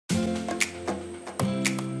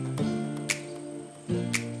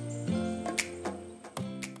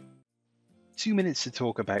2 minutes to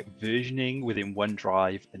talk about versioning within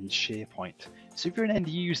OneDrive and SharePoint. So if you're an end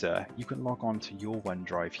user, you can log on to your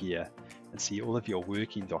OneDrive here and see all of your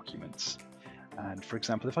working documents. And for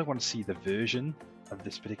example, if I want to see the version of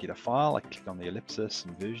this particular file, I can click on the ellipsis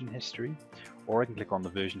and version history, or I can click on the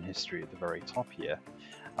version history at the very top here.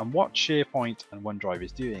 And what SharePoint and OneDrive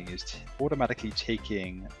is doing is automatically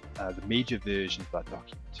taking the major version of that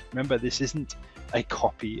document. Remember, this isn't a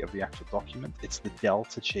copy of the actual document, it's the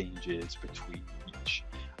delta changes between each.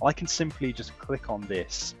 I can simply just click on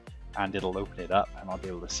this and it'll open it up and I'll be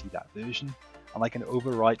able to see that version. And I can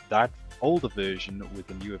overwrite that older version with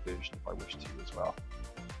the newer version if I wish to as well.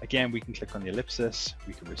 Again, we can click on the ellipsis,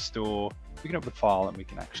 we can restore, we can open the file, and we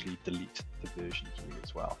can actually delete the version here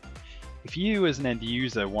as well. If you as an end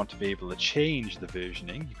user want to be able to change the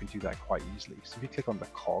versioning, you can do that quite easily. So if you click on the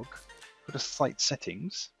cog, go to Site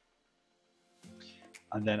Settings,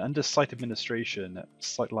 and then under Site Administration,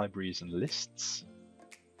 Site Libraries and Lists,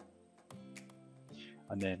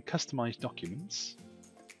 and then Customize Documents,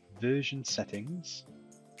 Version Settings,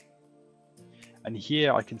 and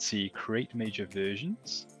here I can see Create Major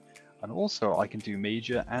Versions, and also I can do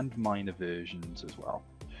major and minor versions as well.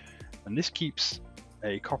 And this keeps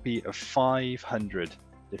a copy of 500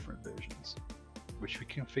 different versions, which we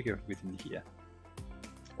configure within here.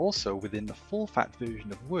 Also within the full fat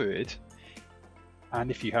version of Word, and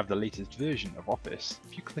if you have the latest version of Office,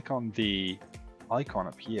 if you click on the icon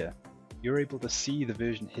up here, you're able to see the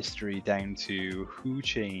version history down to who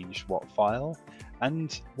changed what file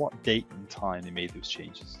and what date and time they made those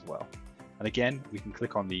changes as well. And again, we can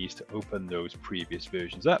click on these to open those previous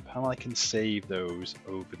versions up, and I can save those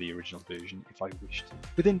over the original version if I wish to.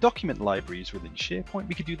 Within document libraries within SharePoint,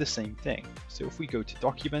 we could do the same thing. So if we go to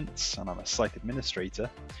Documents and I'm a site administrator,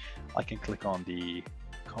 I can click on the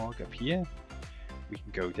cog up here. We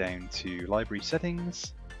can go down to Library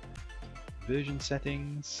Settings, Version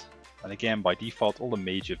Settings, and again, by default, all the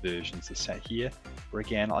major versions are set here, where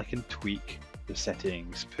again, I can tweak the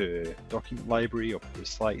settings per document library or per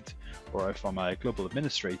site, or if I'm a global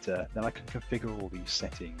administrator, then I can configure all these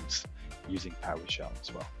settings using PowerShell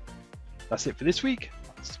as well. That's it for this week.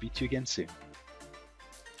 I'll speak to you again soon.